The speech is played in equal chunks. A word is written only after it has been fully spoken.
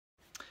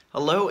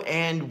Hello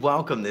and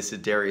welcome. This is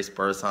Darius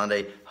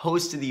Barazandeh,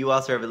 host of the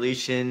U.S.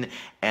 Revolution.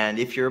 And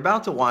if you're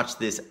about to watch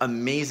this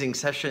amazing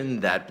session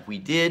that we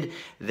did,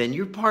 then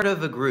you're part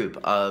of a group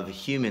of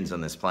humans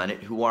on this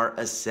planet who are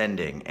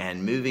ascending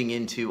and moving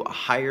into a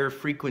higher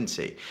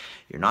frequency.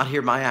 You're not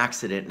here by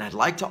accident, and I'd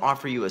like to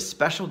offer you a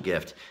special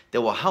gift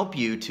that will help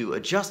you to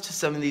adjust to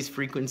some of these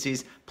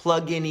frequencies,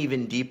 plug in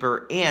even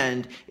deeper,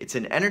 and it's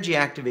an energy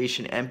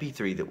activation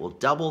MP3 that will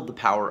double the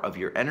power of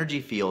your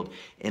energy field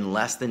in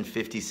less than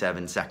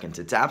 57 seconds.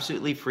 It's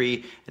absolutely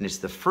free, and it's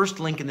the first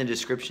link in the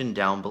description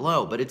down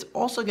below, but it's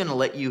also going to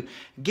let you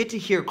get to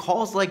hear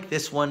calls like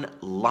this one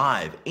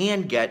live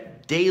and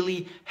get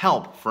daily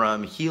help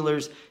from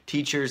healers,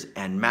 teachers,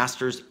 and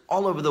masters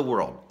all over the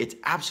world. It's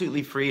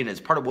absolutely free, and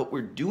it's part of what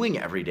we're doing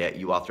every day at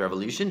U-Auth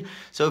Revolution.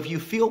 So if you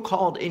feel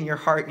called in your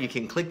heart, you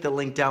can click the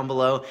link down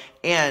below,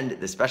 and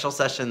the special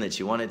session that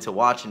you wanted to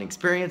watch and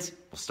experience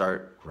will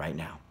start right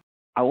now.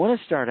 I want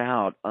to start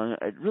out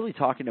really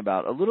talking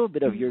about a little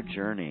bit of your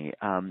journey.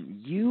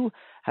 You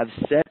have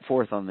set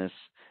forth on this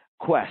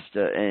quest,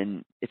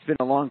 and it's been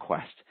a long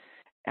quest.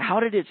 How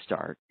did it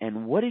start,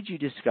 and what did you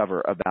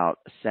discover about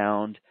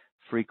sound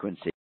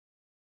frequency?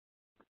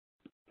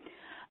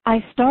 I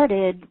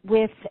started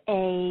with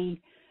a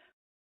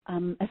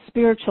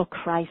spiritual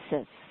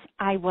crisis.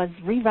 I was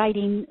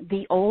rewriting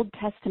the Old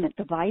Testament,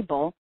 the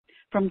Bible,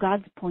 from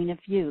God's point of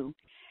view.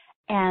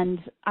 And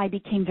I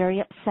became very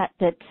upset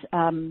that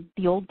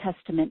the Old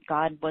Testament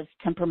God was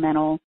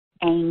temperamental,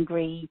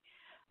 angry,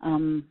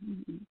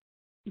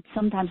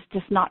 sometimes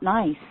just not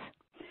nice.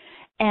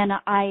 And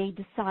I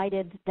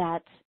decided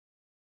that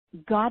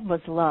God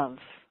was love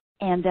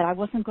and that I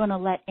wasn't going to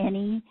let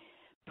any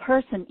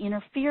person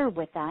interfere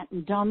with that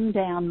and dumb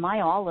down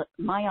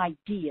my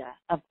idea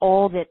of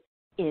all that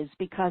is,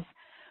 because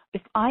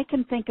if I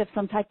can think of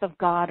some type of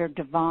God or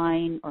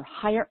divine or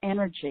higher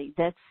energy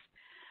that's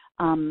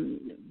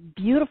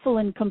beautiful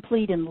and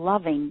complete and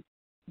loving,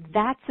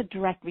 that's a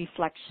direct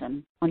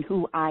reflection on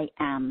who I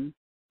am.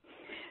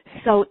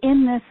 So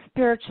in this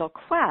spiritual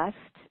quest,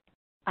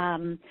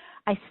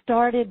 I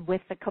started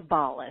with the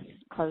Kabbalah,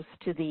 close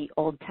to the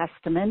Old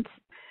Testament,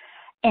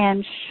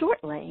 and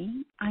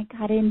shortly I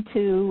got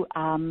into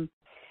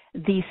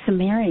the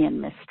Sumerian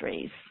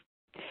mysteries,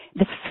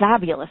 the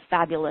fabulous,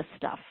 fabulous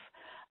stuff,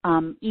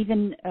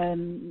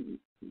 even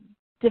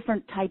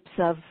different types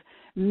of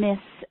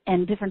myths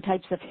and different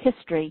types of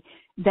history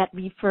that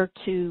refer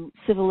to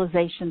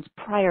civilizations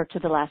prior to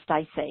the last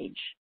ice age.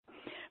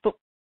 But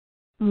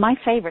my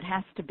favorite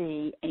has to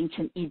be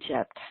ancient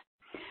Egypt,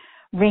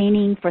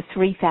 reigning for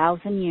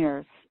 3,000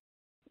 years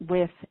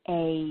with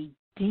a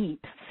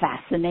deep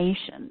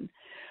fascination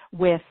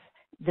with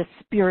the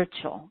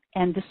spiritual,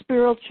 and the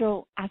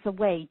spiritual as a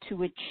way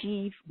to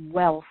achieve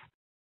wealth,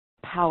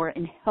 power,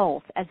 and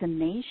health as a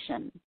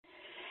nation,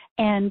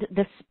 and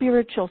the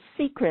spiritual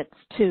secrets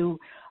to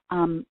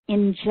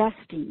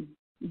ingesting,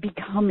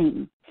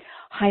 becoming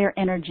higher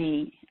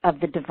energy of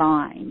the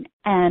divine,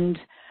 and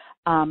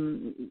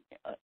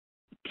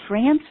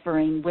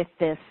transferring with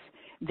this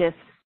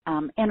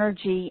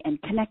energy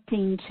and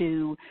connecting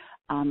to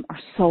our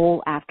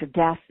soul after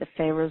death, the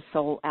Pharaoh's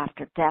soul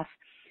after death,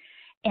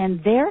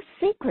 and their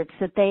secrets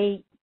that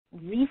they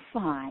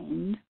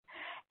refined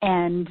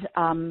and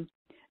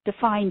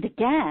defined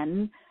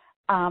again.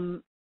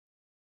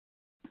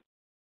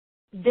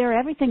 They're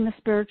everything the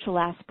spiritual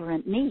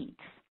aspirant needs.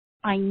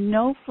 I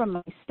know from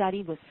my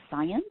study with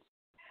science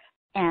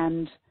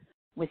and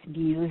with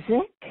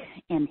music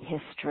and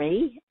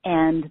history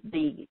and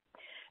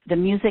the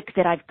music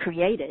that I've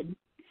created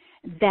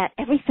that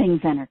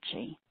everything's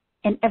energy,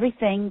 and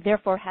everything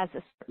therefore has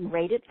a certain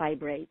rate it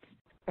vibrates,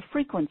 a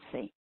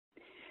frequency.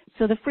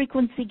 So the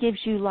frequency gives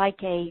you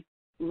like a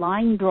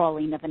line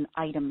drawing of an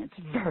item. It's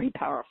very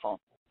powerful.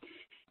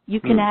 You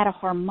can add a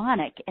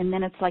harmonic, and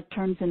then it's like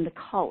turns into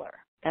color.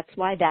 That's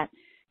why that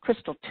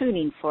crystal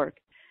tuning fork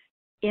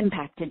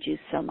impacted you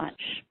so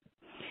much.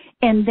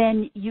 And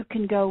then you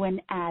can go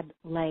and add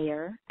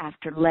layer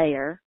after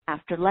layer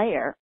after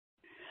layer.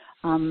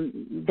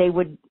 They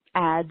would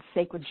add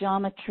sacred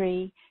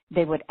geometry.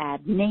 They would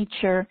add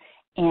nature.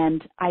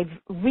 And I've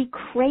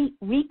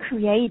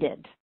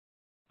recreated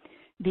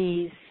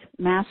these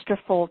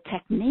masterful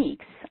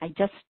techniques. I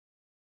just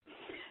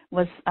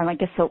was, I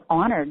guess, so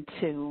honored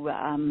to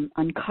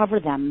uncover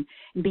them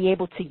and be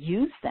able to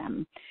use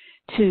them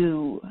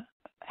to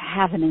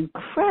have an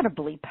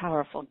incredibly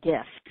powerful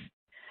gift,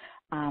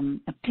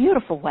 a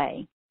beautiful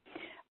way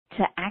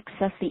to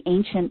access the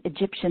ancient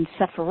Egyptian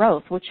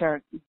Sephiroth, which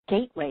are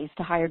gateways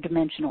to higher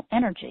dimensional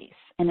energies.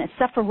 And a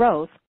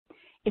Sephiroth,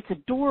 it's a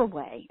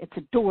doorway. It's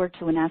a door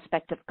to an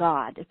aspect of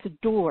God. It's a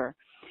door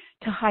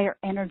to higher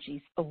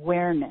energies,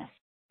 awareness,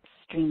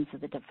 streams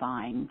of the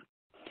divine.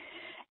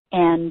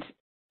 And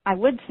I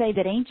would say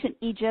that ancient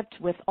Egypt,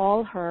 with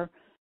all her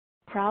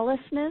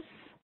prowessness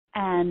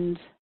and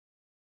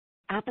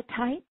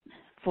appetite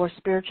for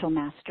spiritual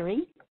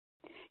mastery,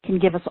 can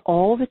give us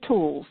all the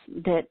tools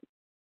that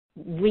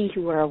we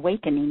who are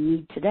awakening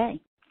need today.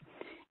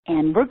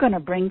 And we're going to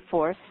bring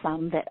forth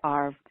some that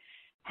are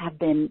have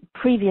been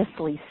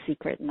previously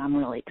secret, and I'm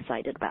really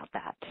excited about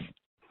that.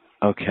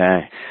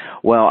 Okay.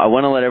 Well, I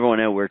want to let everyone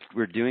know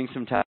we're doing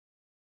some time.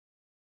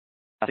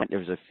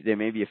 There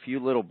may be a few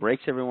little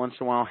breaks every once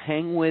in a while.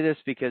 Hang with us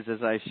because,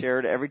 as I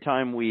shared, every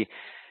time we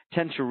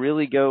tend to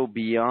really go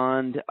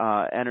beyond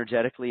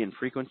energetically and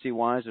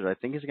frequency-wise, which I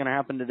think is going to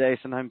happen today.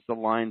 Sometimes the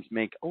lines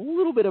make a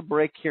little bit of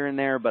break here and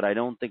there, but I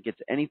don't think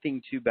it's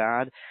anything too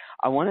bad.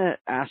 I want to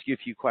ask you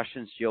a few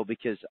questions, Jill,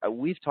 because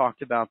we've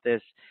talked about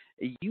this.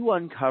 You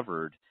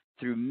uncovered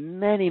through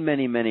many,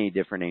 many, many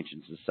different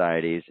ancient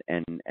societies,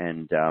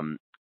 and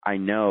I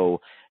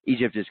know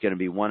Egypt is going to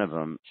be one of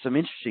them, some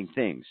interesting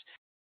things.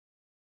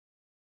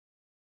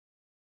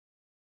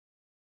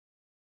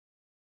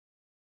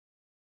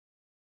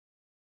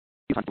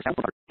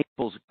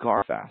 People's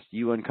Garfast.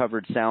 You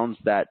uncovered sounds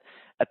that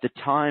at the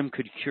time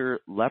could cure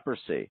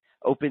leprosy,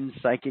 open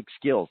psychic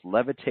skills,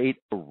 levitate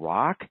a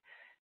rock.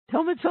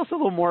 Tell us a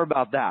little more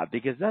about that,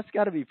 because that's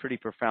got to be pretty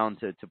profound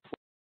to play.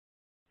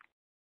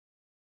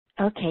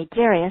 Okay,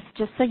 Darius,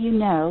 just so you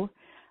know,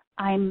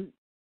 I'm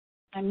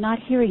not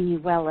hearing you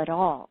well at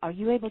all. Are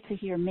you able to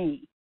hear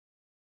me?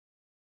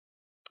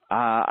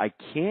 I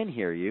can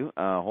hear you.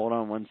 Hold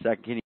on one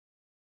second. Can you...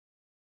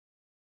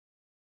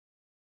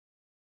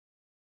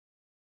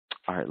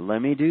 All right, let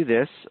me do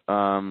this.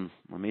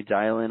 Let me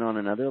dial in on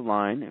another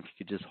line. If you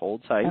could just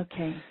hold tight.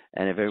 Okay.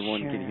 And if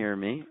everyone can hear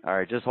me. All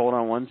right, just hold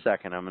on one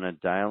second. I'm going to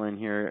dial in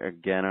here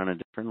again on a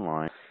different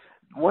line.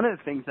 One of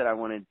the things that I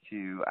wanted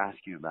to ask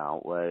you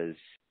about was,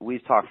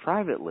 we've talked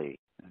privately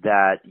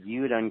that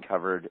you had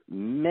uncovered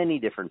many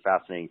different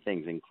fascinating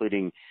things,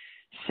 including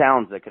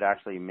sounds that could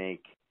actually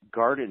make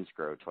gardens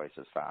grow twice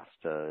as fast.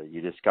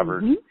 You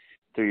discovered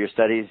through your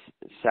studies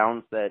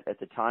sounds that at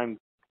the time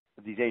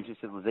these ancient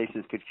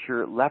civilizations could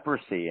cure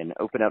leprosy and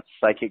open up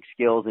psychic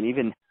skills and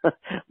even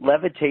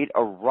levitate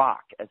a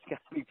rock. It's got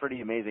to be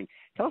pretty amazing.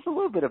 Tell us a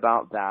little bit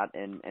about that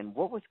and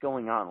what was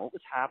going on. What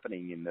was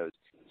happening in those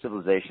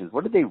civilizations?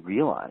 What did they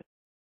realize?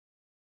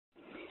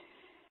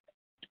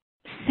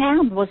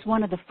 Sound was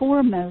one of the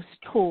foremost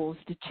tools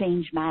to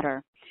change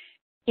matter.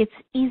 It's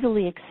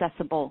easily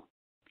accessible,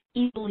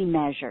 easily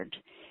measured.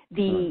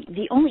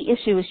 The only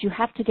issue is you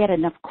have to get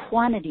enough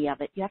quantity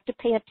of it. You have to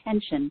pay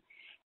attention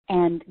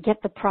and get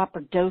the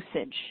proper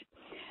dosage.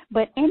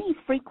 But any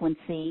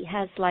frequency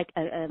has like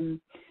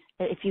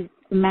if you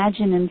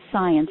imagine in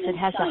science, it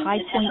has a high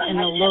point and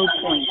a low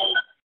point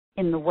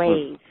in the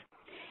wave.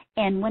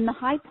 And when the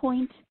high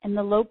point and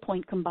the low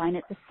point combine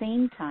at the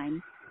same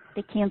time,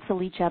 they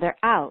cancel each other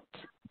out.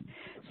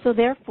 So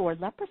therefore,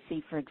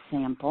 leprosy, for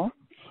example,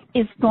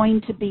 is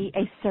going to be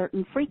a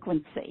certain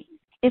frequency.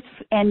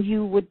 And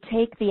you would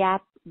take the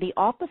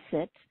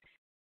opposite,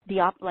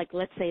 like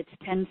let's say it's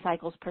 10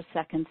 cycles per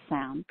second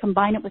sound,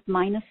 combine it with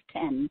minus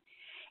 10,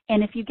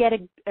 and if you get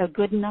a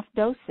good enough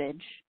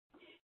dosage,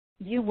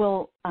 you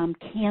will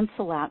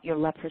cancel out your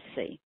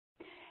leprosy.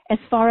 As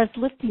far as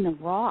lifting a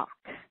rock,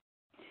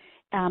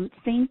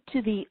 think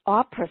to the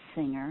opera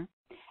singer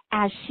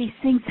as she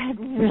sings that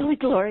really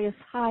glorious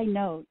high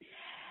note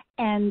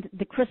and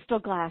the crystal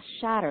glass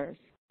shatters.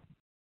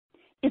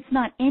 It's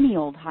not any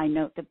old high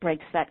note that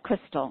breaks that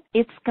crystal.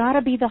 It's got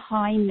to be the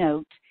high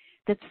note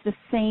that's the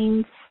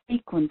same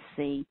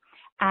frequency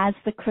as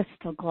the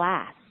crystal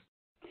glass.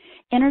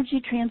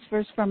 Energy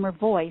transfers from her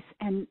voice,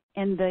 and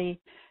the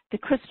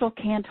crystal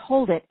can't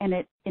hold it, and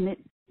it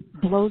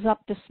blows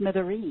up to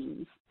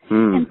smithereens.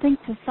 And think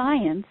to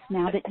science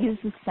now that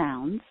uses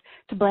sounds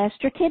to blast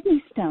your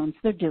kidney stones.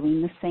 They're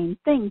doing the same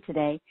thing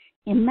today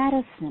in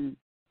medicine.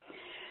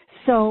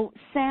 So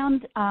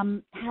sound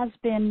has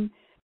been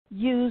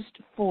used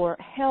for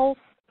health,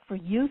 for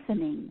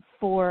youthening,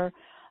 for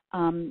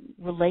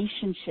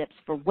relationships,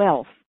 for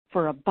wealth,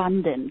 for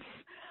abundance,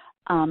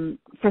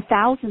 for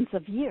thousands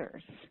of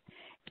years.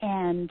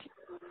 And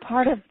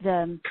part of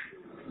the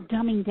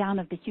dumbing down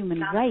of the human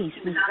race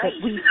is that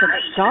we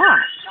forgot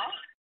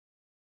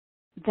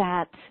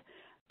that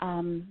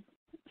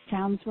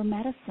sounds were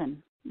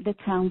medicine, that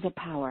sounds are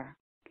power.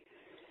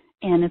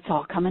 And it's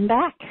all coming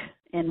back.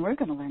 And we're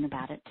going to learn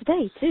about it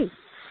today, too.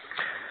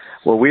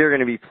 Well, we are going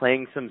to be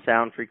playing some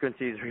sound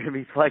frequencies. We're going to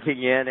be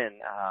plugging in, and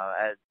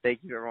thank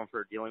you, everyone,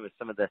 for dealing with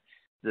some of the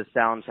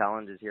sound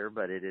challenges here,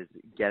 but it is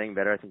getting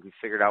better. I think we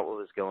figured out what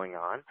was going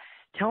on.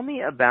 Tell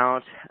me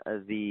about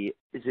the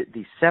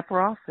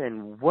Sephiroth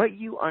and what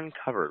you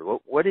uncovered.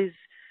 What is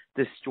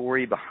the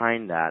story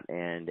behind that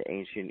and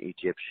ancient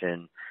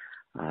Egyptian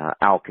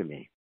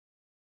alchemy?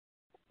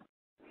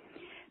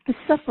 The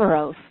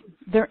Sephiroth,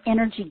 they're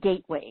energy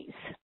gateways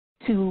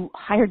to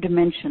higher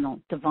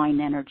dimensional divine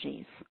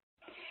energies.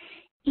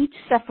 Each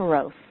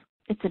Sephiroth,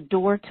 it's a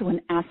door to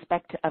an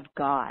aspect of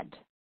God.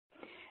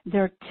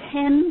 There are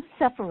 10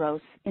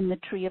 Sephiroths in the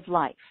Tree of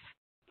Life,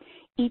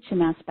 each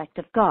an aspect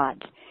of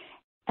God.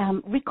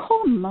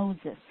 Recall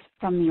Moses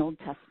from the Old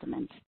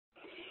Testament.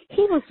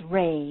 He was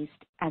raised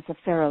as a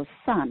Pharaoh's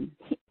son.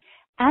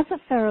 As a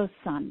Pharaoh's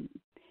son,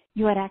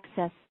 you had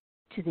access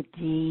to the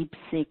deep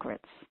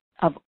secrets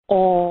of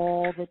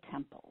all the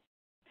temples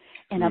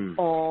and of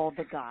all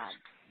the gods.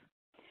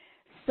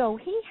 So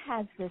he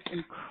has this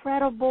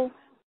incredible,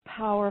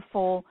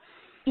 powerful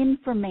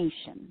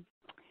information.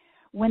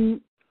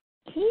 When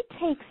he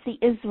takes the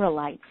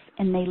Israelites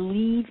and they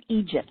leave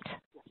Egypt,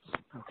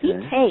 he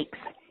takes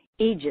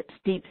Egypt's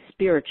deep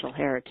spiritual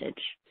heritage.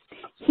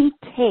 He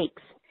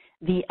takes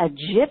the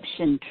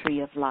Egyptian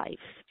tree of life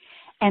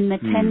and the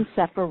 10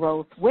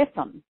 Sephiroth with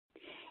them.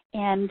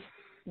 And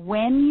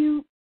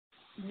when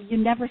you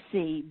never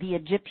see the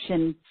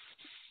Egyptian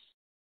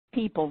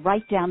people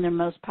write down their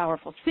most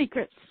powerful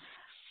secrets.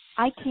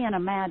 I can't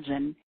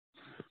imagine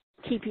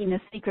keeping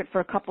a secret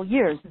for a couple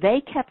years.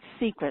 They kept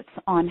secrets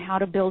on how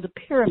to build a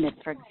pyramid,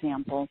 for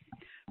example,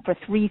 for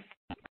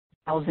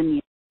 3,000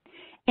 years.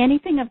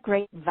 Anything of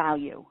great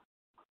value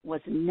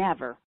was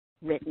never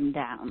written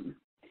down.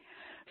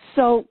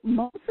 So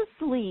Moses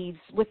leaves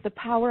with the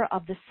power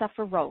of the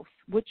Sephiroth,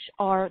 which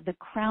are the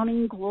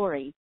crowning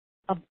glory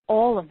of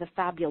all of the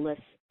fabulous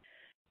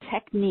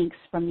techniques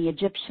from the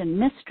Egyptian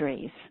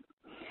mysteries.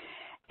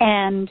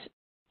 And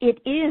it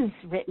is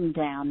written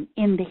down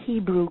in the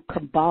Hebrew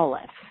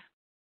Kabbalah.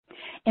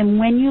 And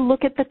when you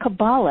look at the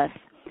Kabbalah,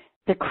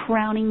 the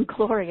crowning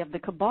glory of the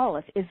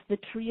Kabbalah is the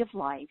tree of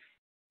life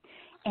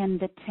and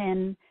the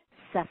 10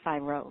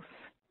 Sephiroth.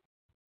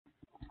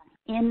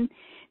 In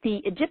the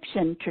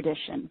Egyptian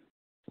tradition,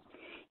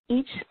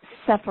 each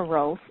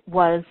Sephiroth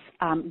was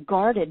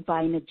guarded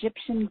by an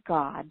Egyptian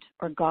god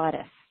or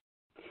goddess.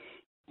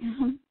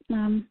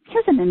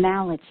 Here's an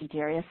analogy,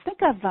 Darius. Think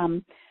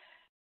of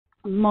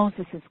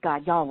Moses'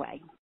 God, Yahweh,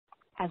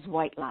 as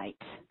white light.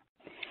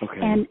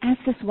 Okay. And as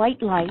this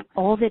white light,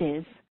 all that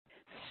is,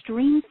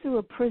 streams through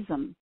a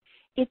prism,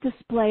 it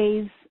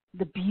displays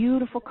the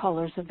beautiful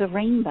colors of the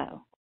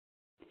rainbow.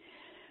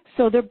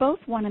 So they're both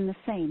one and the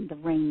same, the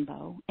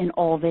rainbow, and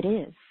all that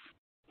is.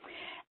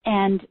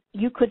 And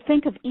you could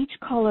think of each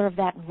color of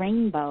that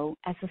rainbow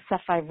as a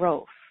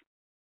Sephiroth,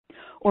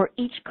 or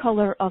each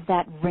color of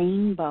that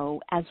rainbow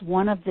as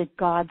one of the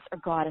gods or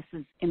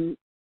goddesses in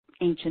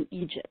ancient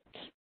Egypt.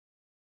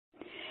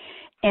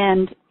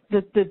 And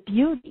the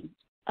beauty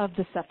of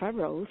the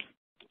Sephiroth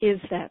is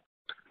that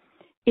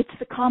it's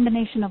the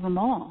combination of them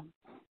all.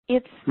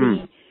 It's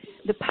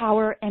the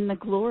power and the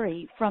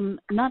glory from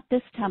not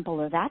this temple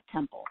or that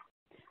temple,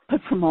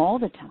 but from all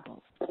the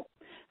temples,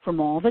 from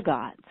all the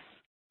gods.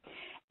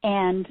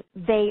 And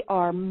they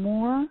are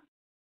more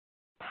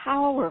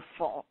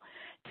powerful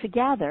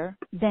together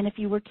than if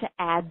you were to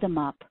add them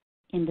up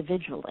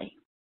individually.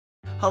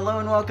 Hello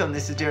and welcome.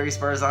 This is Darius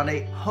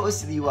Barazandeh,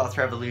 host of the Wealth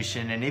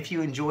Revolution. And if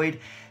you enjoyed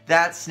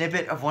that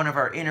snippet of one of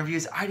our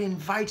interviews, I'd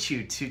invite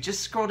you to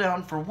just scroll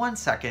down for 1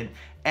 second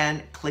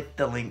and click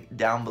the link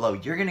down below.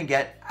 You're going to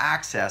get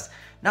access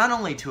not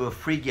only to a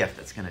free gift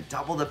that's going to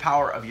double the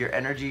power of your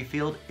energy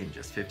field in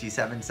just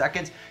 57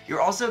 seconds,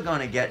 you're also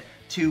going to get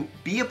to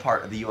be a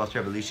part of the Wealth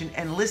Revolution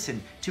and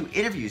listen to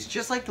interviews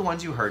just like the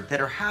ones you heard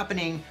that are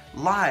happening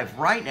live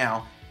right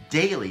now,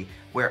 daily,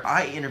 where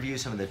I interview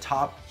some of the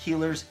top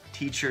healers,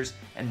 teachers,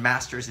 and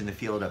masters in the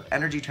field of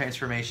energy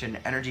transformation,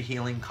 energy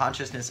healing,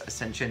 consciousness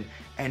ascension,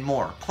 and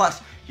more.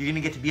 Plus, you're gonna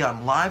get to be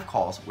on live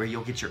calls where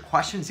you'll get your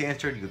questions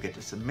answered, you'll get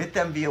to submit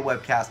them via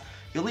webcast,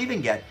 you'll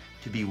even get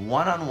to be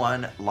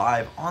one-on-one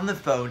live on the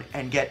phone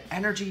and get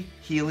energy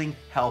healing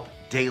help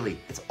daily.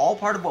 It's all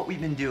part of what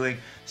we've been doing.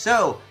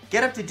 So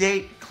get up to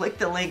date, click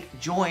the link,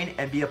 join,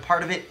 and be a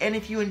part of it. And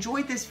if you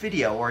enjoyed this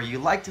video or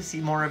you'd like to see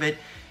more of it,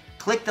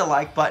 click the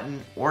like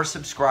button or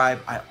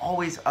subscribe. I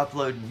always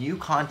upload new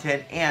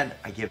content and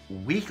I give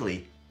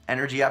weekly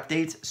energy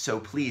updates. So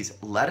please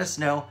let us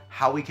know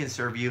how we can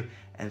serve you.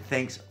 And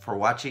thanks for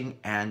watching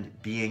and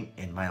being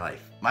in my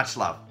life. Much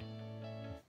love.